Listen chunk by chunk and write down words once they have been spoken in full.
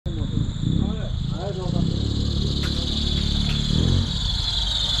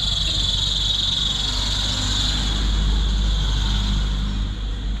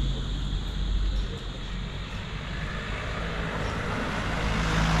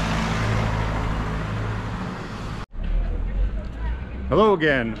Hello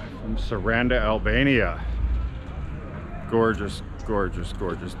again from Saranda, Albania. Gorgeous, gorgeous,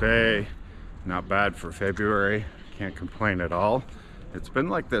 gorgeous day. Not bad for February. Can't complain at all. It's been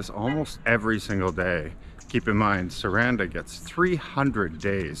like this almost every single day. Keep in mind, Saranda gets 300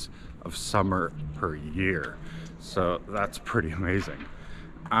 days of summer per year. So that's pretty amazing.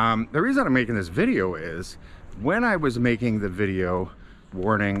 The reason I'm making this video is when I was making the video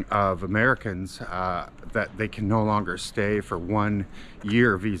warning of Americans that they can no longer stay for 1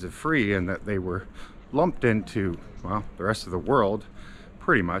 year visa-free and that they were lumped into, well, the rest of the world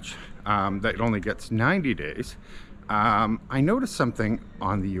pretty much, that only gets 90 days, I noticed something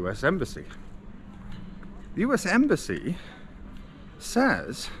on the US Embassy. The US Embassy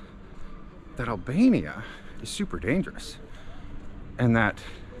says that Albania is super dangerous and that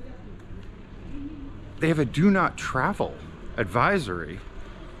they have a do not travel advisory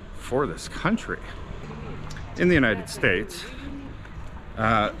for this country. In the United States,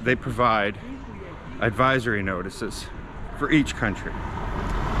 they provide advisory notices for each country.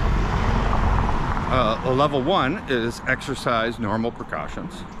 Level 1 is exercise normal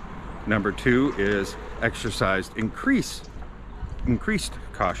precautions. Number 2 is exercise increased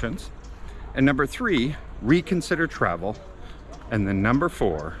cautions. And number 3, reconsider travel. And then number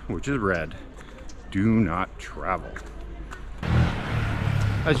 4, which is red, do not travel.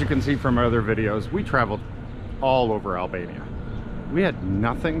 As you can see from our other videos, we traveled all over Albania. We had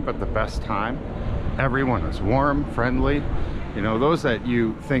nothing but the best time. Everyone was warm, friendly. You know, those that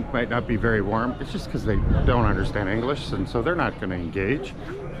you think might not be very warm, it's just because they don't understand English, and so they're not going to engage.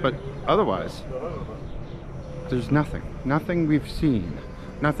 But otherwise, there's nothing we've seen,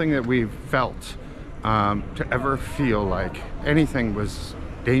 nothing that we've felt to ever feel like anything was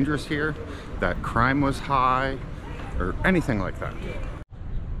dangerous here, that crime was high, or anything like that.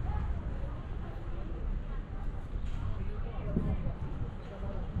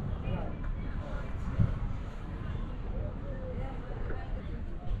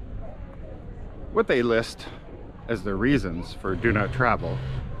 What they list as their reasons for do not travel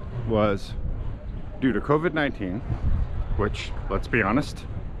was due to COVID-19, which, let's be honest,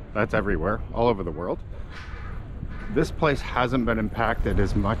 that's everywhere, all over the world. This place hasn't been impacted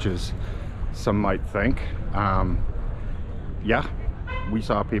as much as some might think. Yeah, we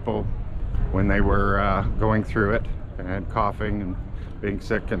saw people when they were going through it and coughing and being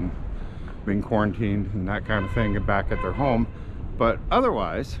sick and being quarantined and that kind of thing and back at their home. But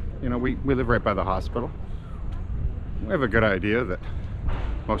otherwise, you know, we live right by the hospital. We have a good idea that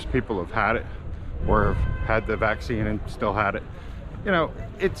most people have had it or have had the vaccine and still had it. You know,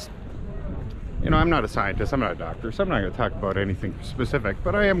 I'm not a scientist, I'm not a doctor, so I'm not going to talk about anything specific,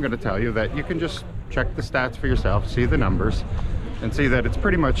 but I am going to tell you that you can just check the stats for yourself, see the numbers, and see that it's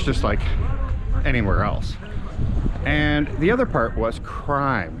pretty much just like anywhere else. And the other part was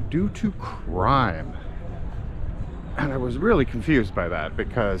crime, due to crime. And I was really confused by that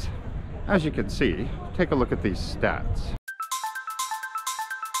because, as you can see, take a look at these stats.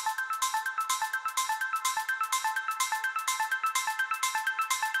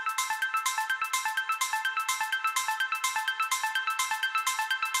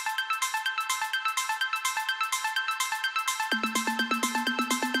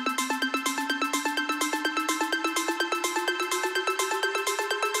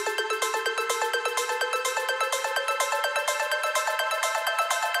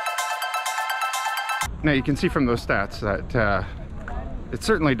 Now you can see from those stats that it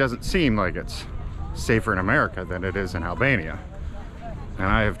certainly doesn't seem like it's safer in America than it is in Albania. And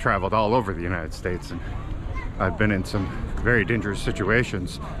I have traveled all over the United States and I've been in some very dangerous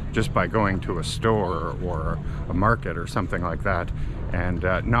situations just by going to a store or a market or something like that and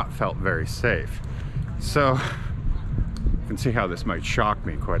not felt very safe. So you can see how this might shock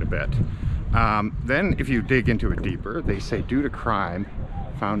me quite a bit. Then if you dig into it deeper, they say due to crime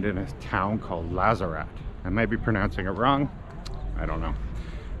found in a town called Lazarat. I might be pronouncing it wrong, I don't know.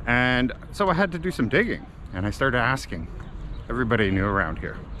 And so I had to do some digging and I started asking everybody I knew around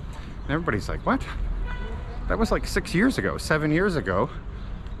here. And everybody's like, what? That was like 6 years ago, 7 years ago.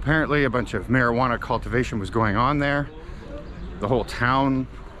 Apparently a bunch of marijuana cultivation was going on there. The whole town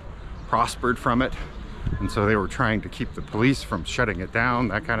prospered from it. And so they were trying to keep the police from shutting it down,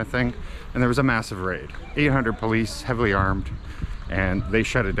 that kind of thing. And there was a massive raid. 800 police, heavily armed, and they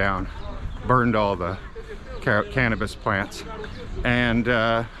shut it down, burned all the cannabis plants, and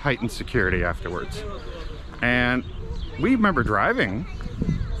heightened security afterwards. And we remember driving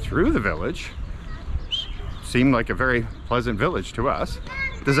through the village. Seemed like a very pleasant village to us.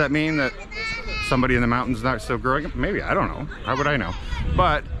 Does that mean that somebody in the mountains not still growing it? Maybe, I don't know. How would I know?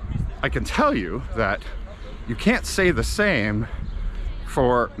 But I can tell you that you can't say the same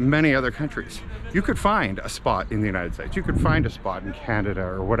for many other countries. You could find a spot in the United States, you could find a spot in Canada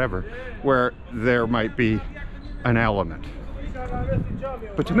or whatever, where there might be an element.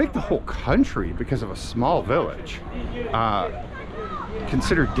 But to make the whole country, because of a small village,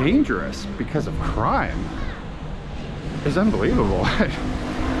 considered dangerous because of crime is unbelievable.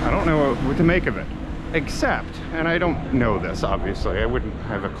 I don't know what to make of it. Except, and I don't know this obviously, I wouldn't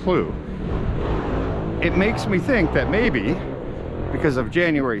have a clue, it makes me think that maybe because of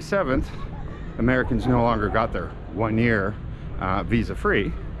January 7th, Americans no longer got their 1 year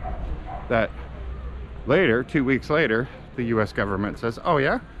visa-free, that later, 2 weeks later, the US government says, oh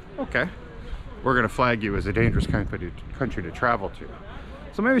yeah, okay, we're gonna flag you as a dangerous country to travel to.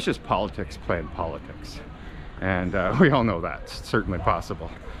 So maybe it's just politics playing politics. And we all know that's certainly possible.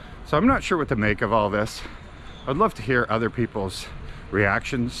 So I'm not sure what to make of all this. I'd love to hear other people's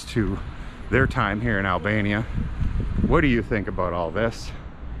reactions to their time here in Albania. What do you think about all this?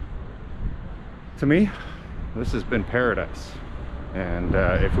 To me, this has been paradise. And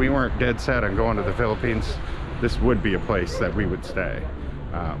if we weren't dead set on going to the Philippines, this would be a place that we would stay.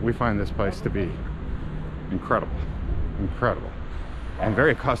 We find this place to be incredible, incredible. And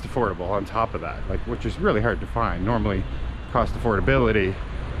very cost affordable on top of that, like, which is really hard to find. Normally, cost affordability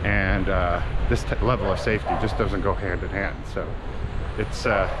and this level of safety just doesn't go hand in hand. So it's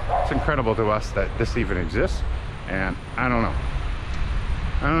incredible to us that this even exists, and I don't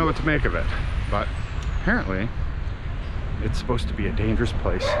know what to make of it, but apparently it's supposed to be a dangerous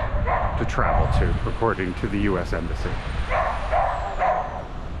place to travel to, according to the US Embassy.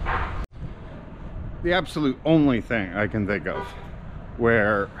 The absolute only thing I can think of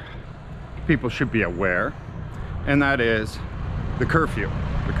where people should be aware, and that is the curfew.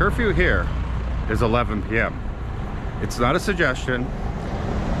 The curfew here is 11 p.m. It's not a suggestion.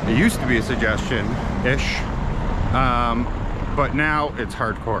 It used to be a suggestion-ish, but now it's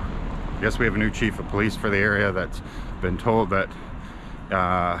hardcore. Yes, we have a new chief of police for the area that's been told that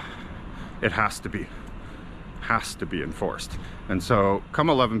it has to be enforced. And so come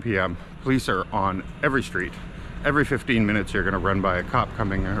 11 p.m. police are on every street. Every 15 minutes you're going to run by a cop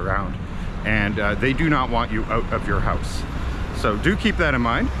coming around, and they do not want you out of your house. So do keep that in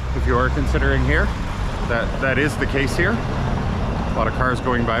mind if you are considering here. That is the case here. A lot of cars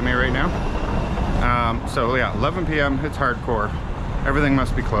going by me right now. So yeah, 11 p.m. it's hardcore. Everything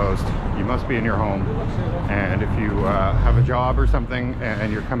must be closed. You must be in your home. And if you have a job or something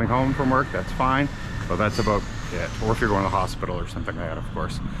and you're coming home from work, that's fine. But that's about it. Or if you're going to the hospital or something like that, of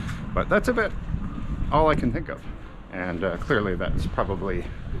course. But that's a bit all I can think of. And clearly that's probably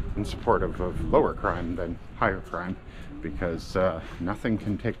in support of lower crime than higher crime, because nothing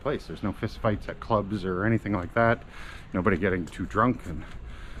can take place. There's no fist fights at clubs or anything like that. Nobody getting too drunk, and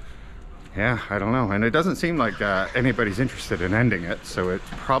yeah, I don't know. And it doesn't seem like anybody's interested in ending it, so it's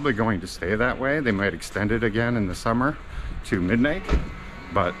probably going to stay that way. They might extend it again in the summer to midnight,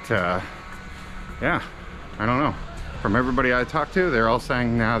 but yeah, I don't know. From everybody I talked to, they're all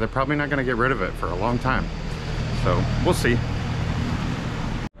saying now they're probably not going to get rid of it for a long time. So we'll see.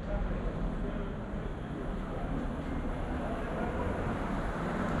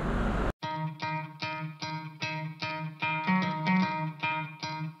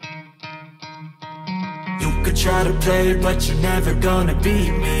 You could try to play, but you're never gonna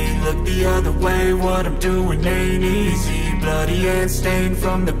beat me. Look the other way, what I'm doing ain't easy. Bloody hands stained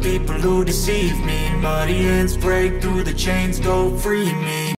from the people who deceive me. Muddy hands break through the chains, go free me.